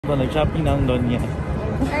ko, nag-shopping na ang doon niya.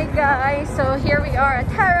 Hi guys! So here we are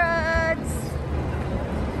at Harrods!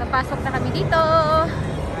 Papasok na kami dito!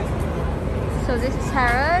 So this is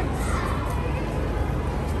Harrods.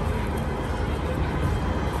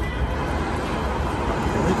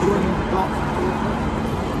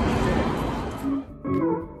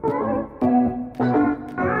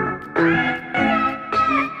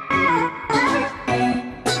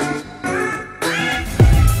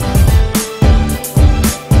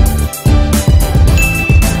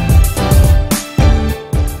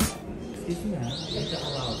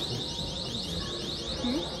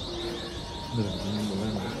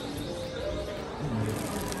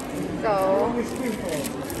 So,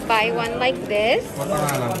 buy one like this,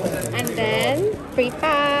 and then free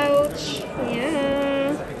pouch.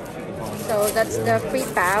 Yeah. So that's the free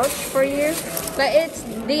pouch for you. But it's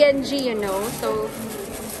D&G, you know, so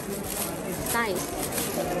it's nice.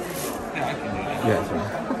 Yes, sir.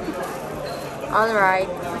 All right.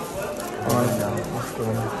 Let's go.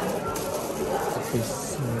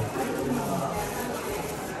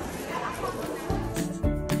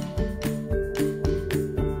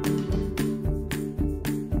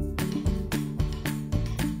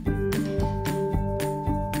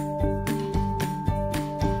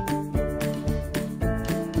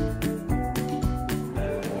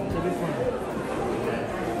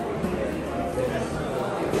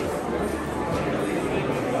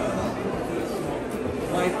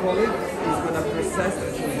 My colleague is going to process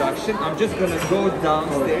the transaction. I'm just going to go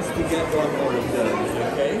downstairs to get one more of those,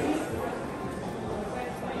 okay?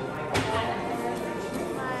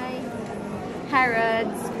 Hi.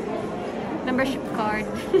 Harrods. Membership card.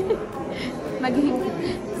 Maging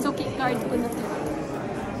suki card ko na to.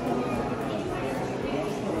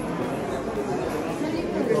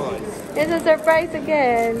 It's a surprise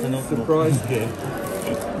again. Surprise gift.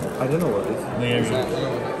 I don't know what this is.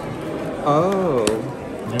 Oh,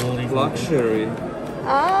 luxury.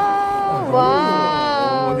 Oh,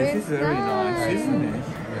 wow. Oh, this is very nice, isn't it?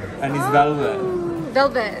 And it's velvet.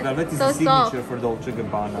 Velvet. Velvet is so the signature soft. for Dolce &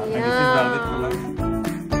 Gabbana. Yeah. And this is velvet color.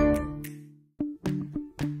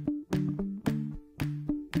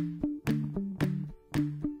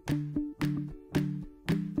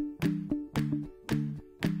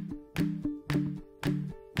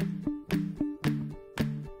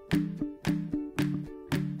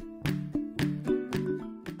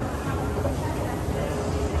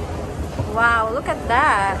 Wow, look at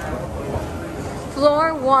that.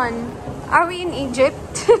 Floor 1. Are we in Egypt?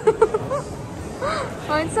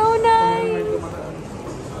 Oh, it's so nice.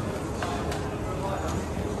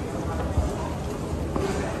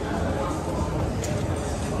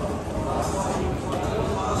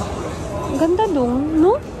 Ang ganda dong,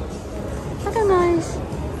 no? Look how nice.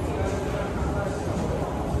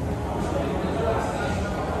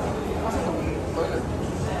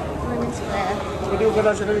 Women's wear. Pwede ko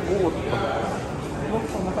na siya naliguot.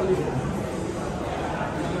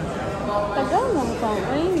 Tagal lang pa.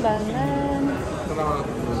 Ay, banan.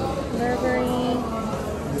 Burberry.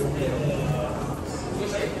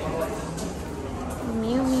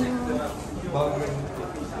 Miu Miu.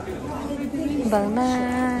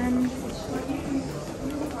 Balmain.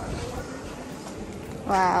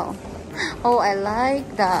 Wow. Oh, I like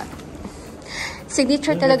that.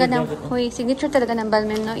 Signature talaga ng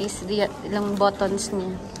Balmain, no, is the ilang buttons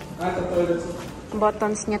niya.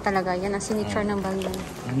 Buttons niya talaga. Yan ang signature ng Balmain.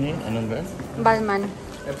 Ano yun? Anong gas? Balmain.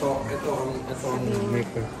 Ito ang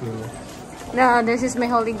Maker feel. No, this is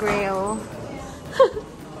my holy grail.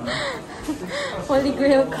 Holy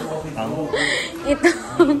grail ko. Ito.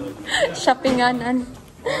 Shoppinganan.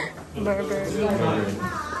 Burberry.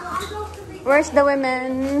 Where's the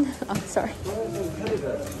women? Oh, sorry.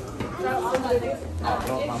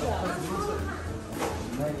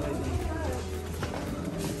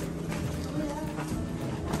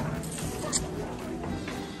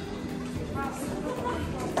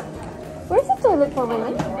 Where's the toilet for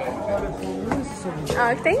women?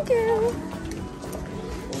 Oh, thank you.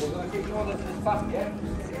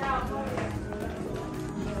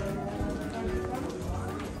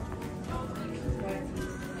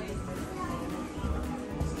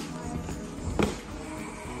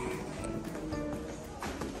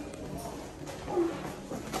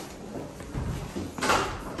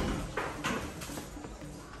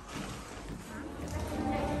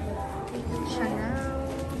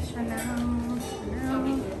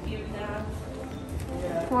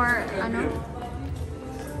 For ano?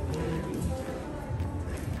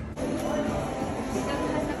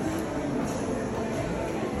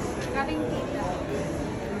 Grabing pila.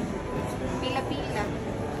 Pila-pila.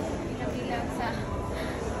 Pila-pila sa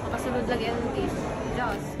makasulod lagi ang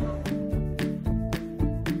does.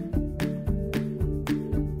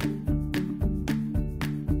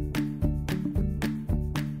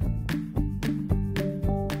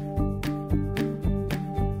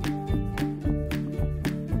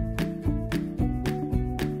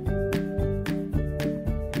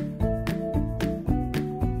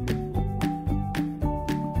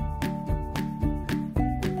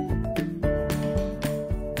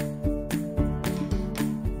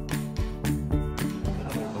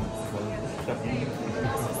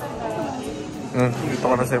 Ito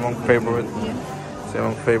ka na sa imong favorite. Sa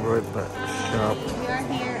imong favorite na shop. We are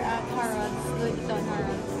here at Harrods, Louis Vuitton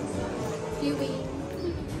Harrods. Viewing.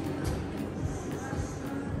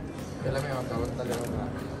 Kailan may makawag talaga na.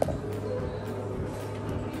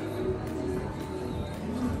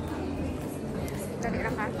 Dali na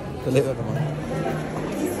ka. Talaga naman.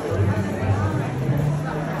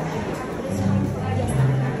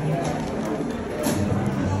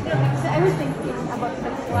 So I was thinking about the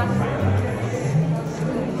one.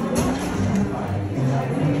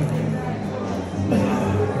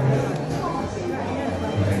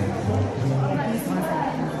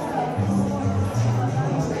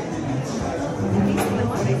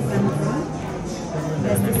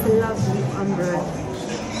 Lovely umbrella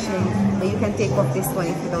shade. But you can take off this one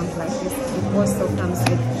if you don't like this. It also comes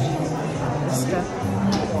with the strap.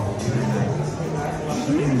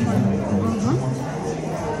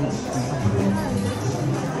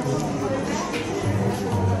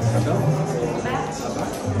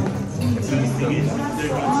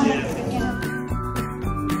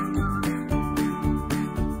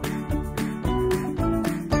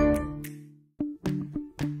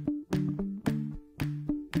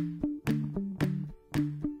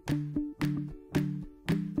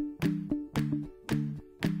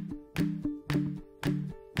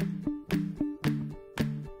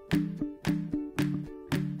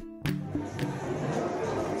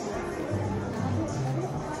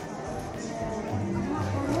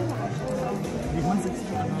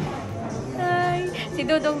 Hi! Si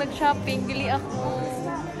Dodong nag-shopping, bili ako.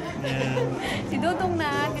 Si Dodong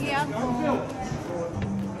na, bili ako.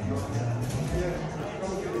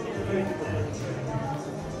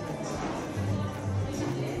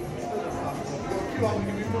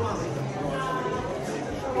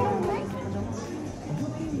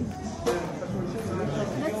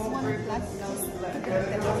 That's one plus.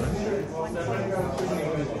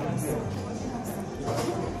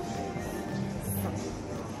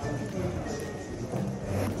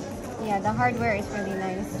 Yeah, the hardware is really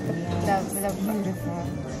nice. The beautiful.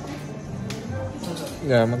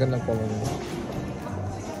 Yeah, magandang color.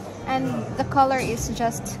 And the color is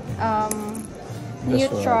just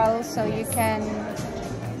neutral, so you can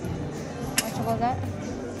what you call that?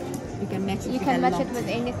 You can match it. You can match it with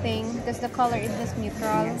anything because the color is just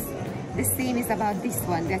neutral. Yes. The same is about this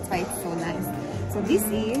one. That's why it's so nice. So this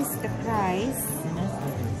is the price.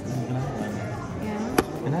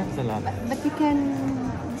 Yeah. And that's a lot. But you can.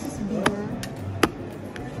 This is bigger.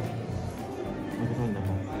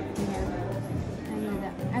 Yeah. I know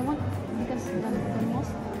that. I want because the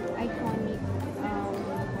most iconic.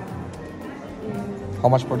 How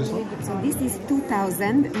much for this one? So this is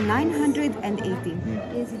 2,918.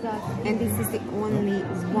 Is that And this is the only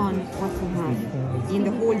one what we have in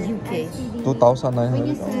the whole UK.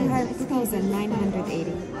 2,900.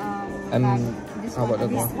 2,980. And this how about that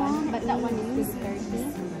This one? one, But that one is 30.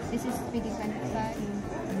 This is 25.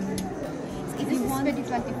 if This you is want,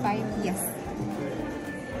 25. yes.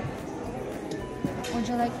 Would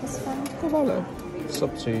you like this one? It's up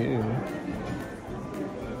to you.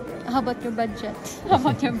 How about your budget? How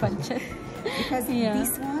about your budget? Because Yeah.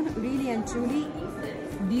 this one really and truly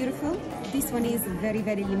beautiful. This one is very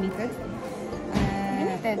limited.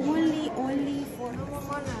 Limited? Only for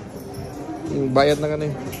Bayad na ka na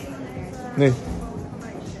eh. Nih.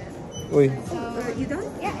 Uy. you done?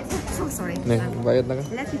 Yeah, it's so sorry. Nih, bayad na ka.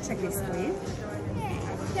 Let me check this for you.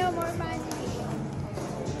 No more money.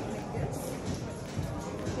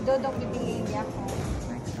 Si Dodong bibili niya ako.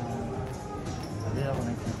 Hindi ako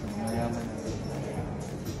mayaman.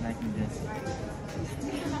 Nike dress.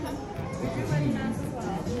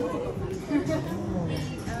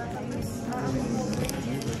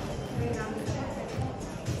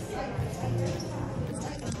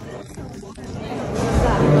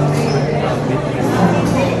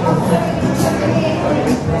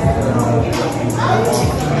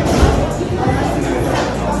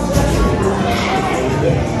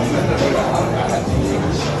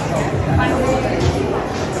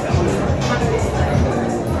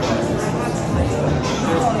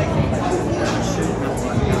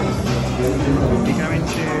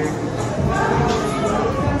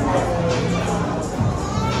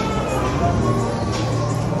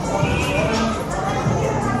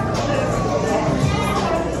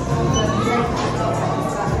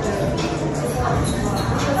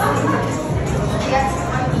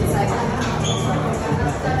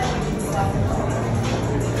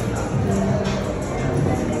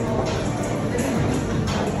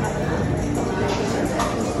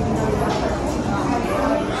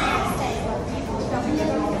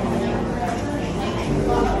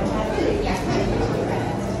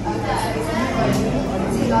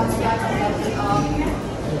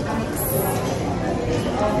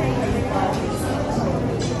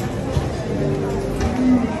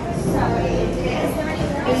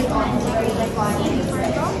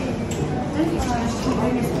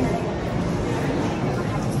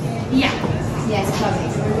 Yeah. Yes,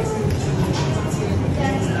 perfect.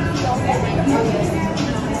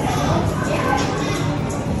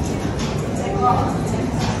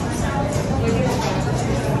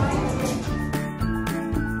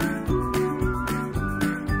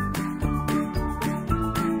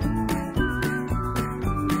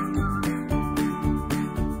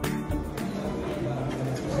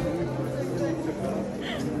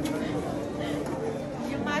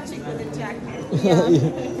 You're matching with the jacket. Yeah.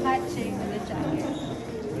 Matching with the jacket.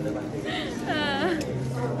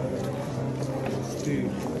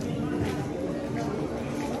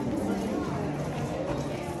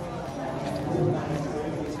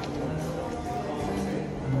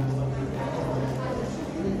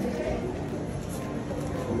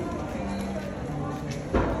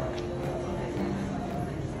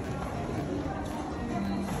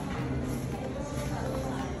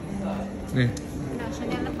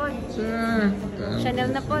 Chanel na pod. Chanel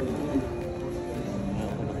na pod.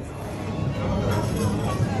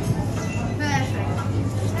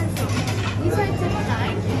 These are just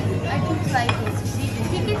nice. I took like this. See the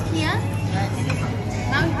ticket here.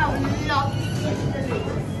 Now we have a lot.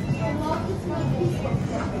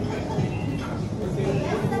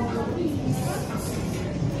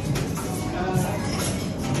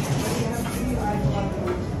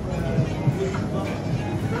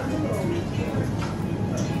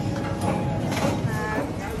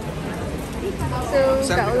 So,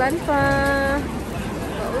 kaulan pa.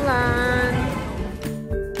 Kaulan.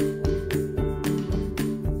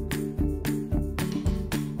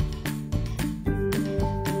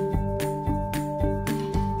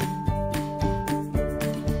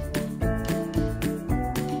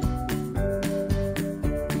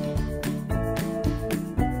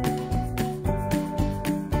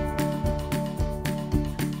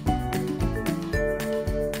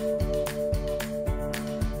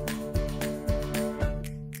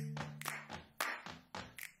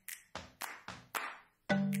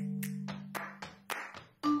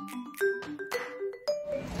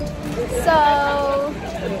 So,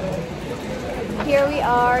 here we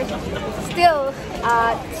are still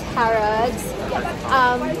at Harrods.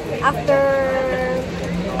 After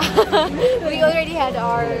we already had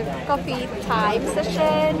our coffee time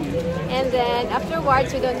session, and then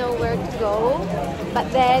afterwards we don't know where to go, but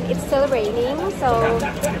then it's still raining, so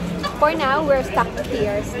for now we're stuck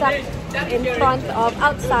here, stuck in front of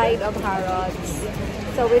outside of Harrods.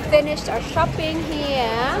 So we finished our shopping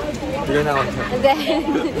here, and then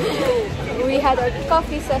we had our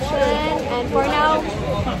coffee session, and for now,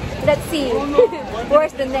 let's see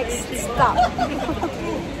where's the next stop.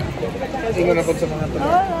 Ingon na po sa mga to.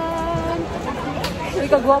 Hola! Uy,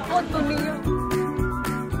 kagwapo to niyo.